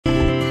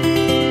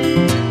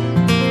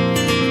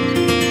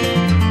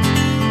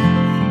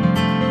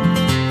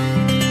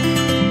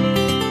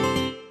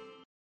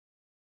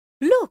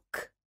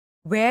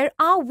where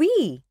are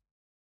we?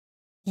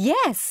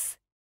 Yes,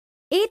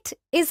 it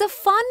is a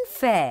fun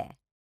fair.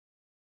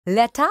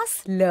 Let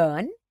us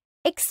learn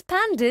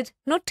expanded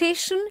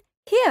notation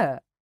here.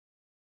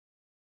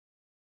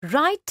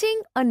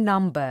 Writing a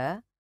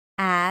number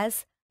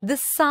as the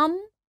sum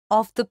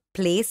of the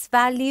place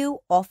value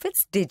of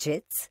its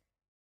digits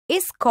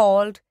is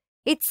called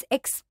its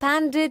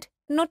expanded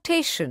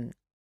notation.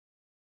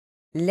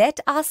 Let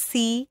us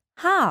see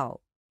how.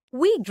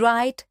 We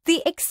write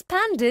the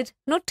expanded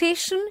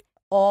notation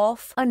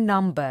of a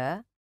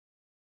number.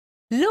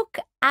 Look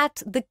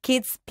at the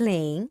kids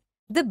playing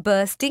the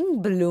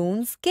bursting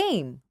balloons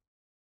game.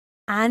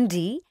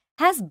 Andy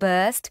has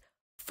burst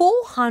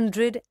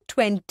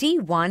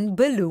 421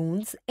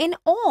 balloons in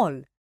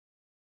all.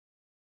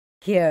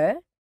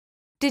 Here,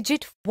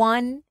 digit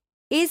 1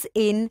 is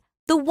in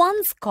the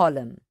ones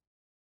column.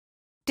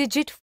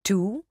 Digit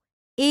 2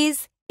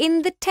 is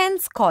in the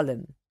tens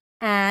column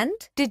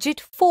and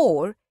digit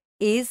 4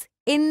 is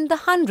in the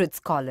hundreds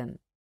column.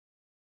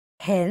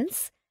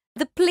 Hence,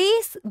 the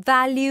place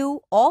value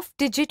of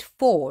digit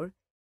 4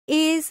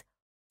 is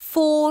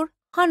 4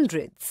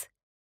 hundredths,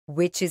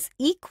 which is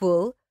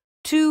equal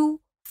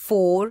to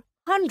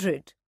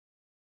 400.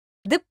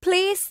 The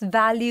place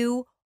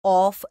value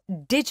of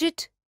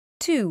digit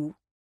 2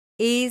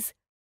 is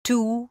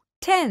 2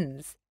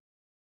 tens,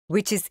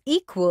 which is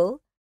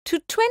equal to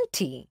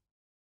 20.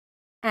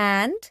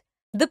 And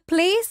the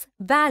place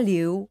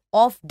value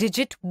of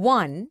digit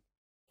 1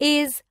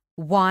 is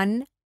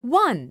 1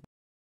 1,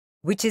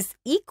 which is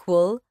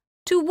equal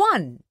to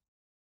 1.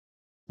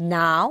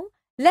 Now,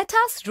 let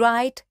us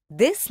write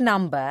this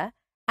number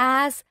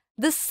as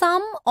the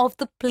sum of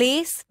the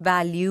place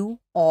value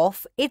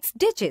of its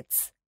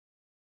digits.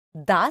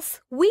 Thus,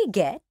 we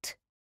get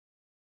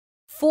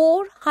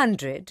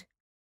 400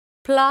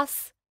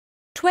 plus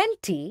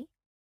 20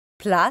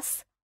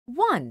 plus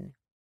 1,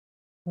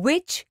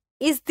 which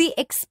is the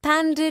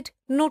expanded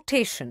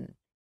notation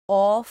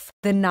of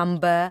the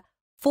number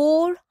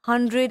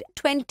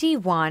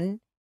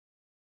 421.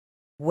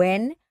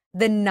 When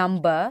the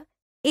number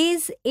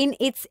is in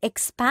its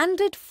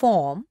expanded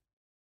form,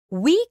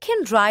 we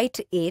can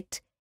write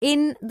it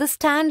in the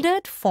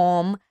standard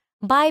form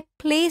by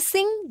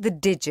placing the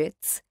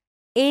digits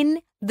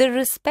in the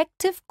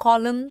respective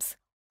columns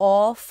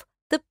of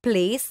the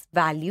place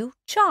value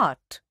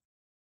chart.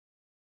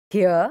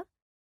 Here,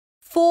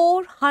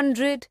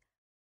 400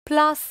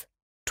 plus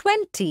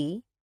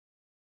 20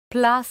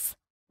 plus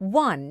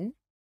 1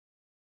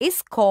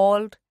 is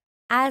called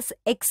as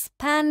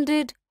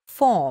expanded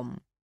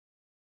form,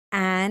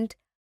 and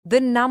the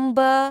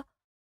number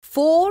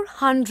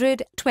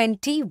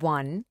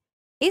 421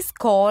 is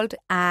called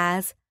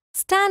as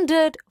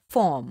standard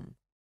form.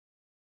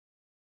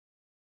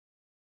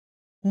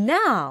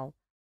 Now,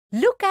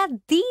 look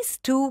at these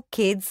two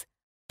kids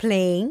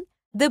playing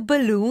the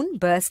balloon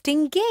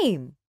bursting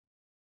game.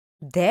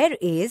 There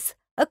is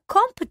a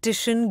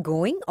competition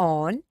going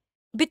on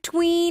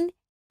between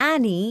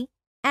Annie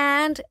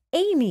and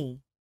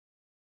Amy.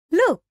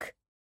 Look,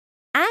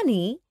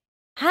 Annie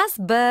has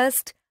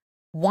burst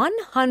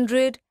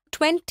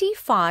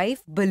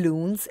 125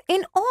 balloons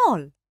in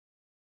all.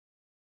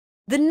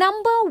 The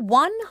number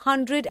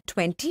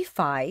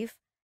 125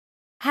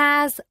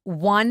 has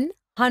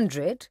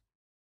 100,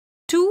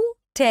 2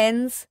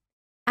 tens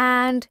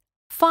and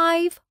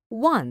 5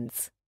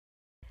 ones.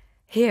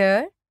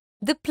 Here,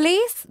 the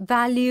place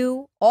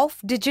value of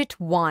digit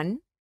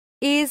 1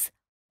 is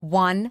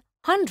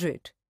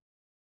 100.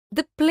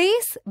 The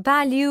place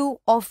value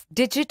of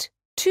digit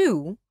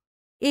 2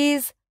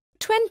 is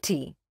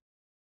 20.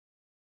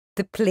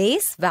 The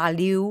place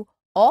value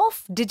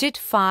of digit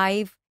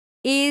 5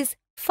 is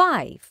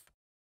 5.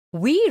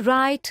 We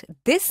write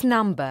this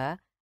number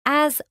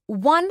as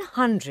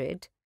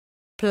 100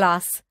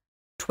 plus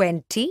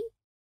 20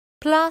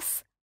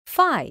 plus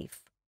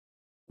 5,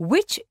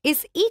 which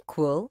is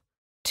equal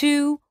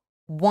to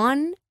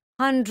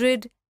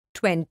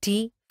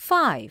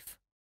 125.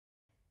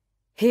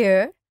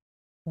 Here,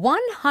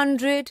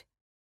 100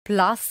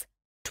 plus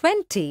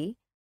 20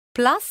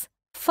 plus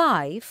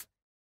 5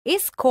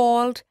 is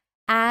called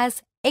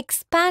as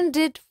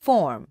expanded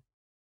form,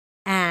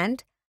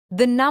 and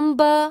the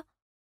number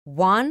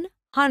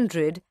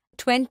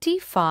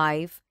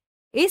 125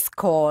 is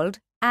called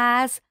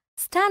as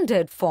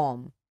standard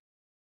form.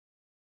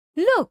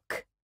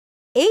 Look,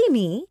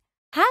 Amy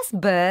has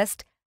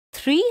burst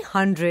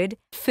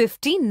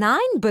 359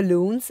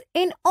 balloons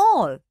in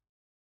all.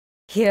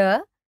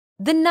 Here,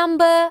 the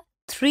number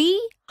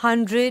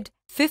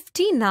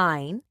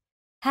 359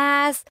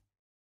 has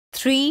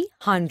 3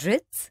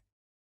 hundredths,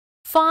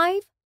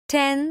 5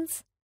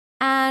 tens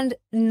and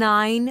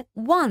 9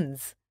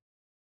 ones.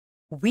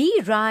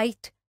 We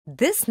write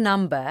this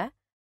number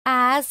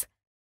as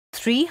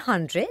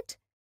 300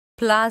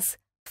 plus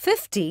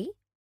 50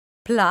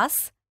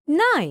 plus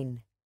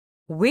 9,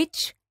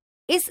 which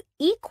is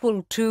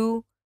equal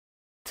to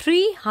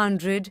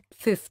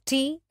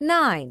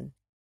 359.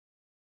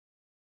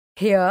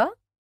 Here,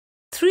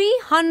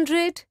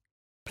 300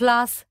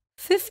 plus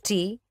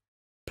 50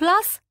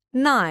 plus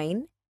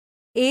 9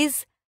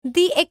 is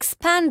the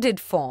expanded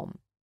form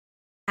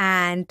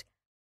and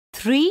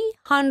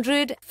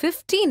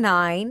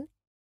 359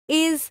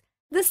 is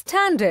the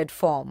standard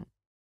form.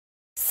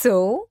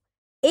 So,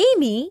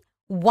 Amy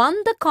won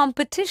the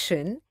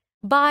competition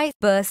by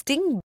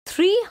bursting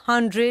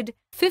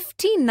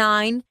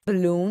 359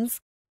 balloons.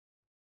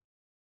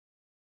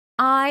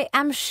 I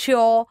am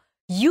sure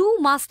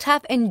you must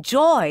have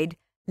enjoyed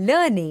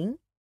learning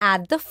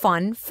at the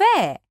fun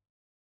fair.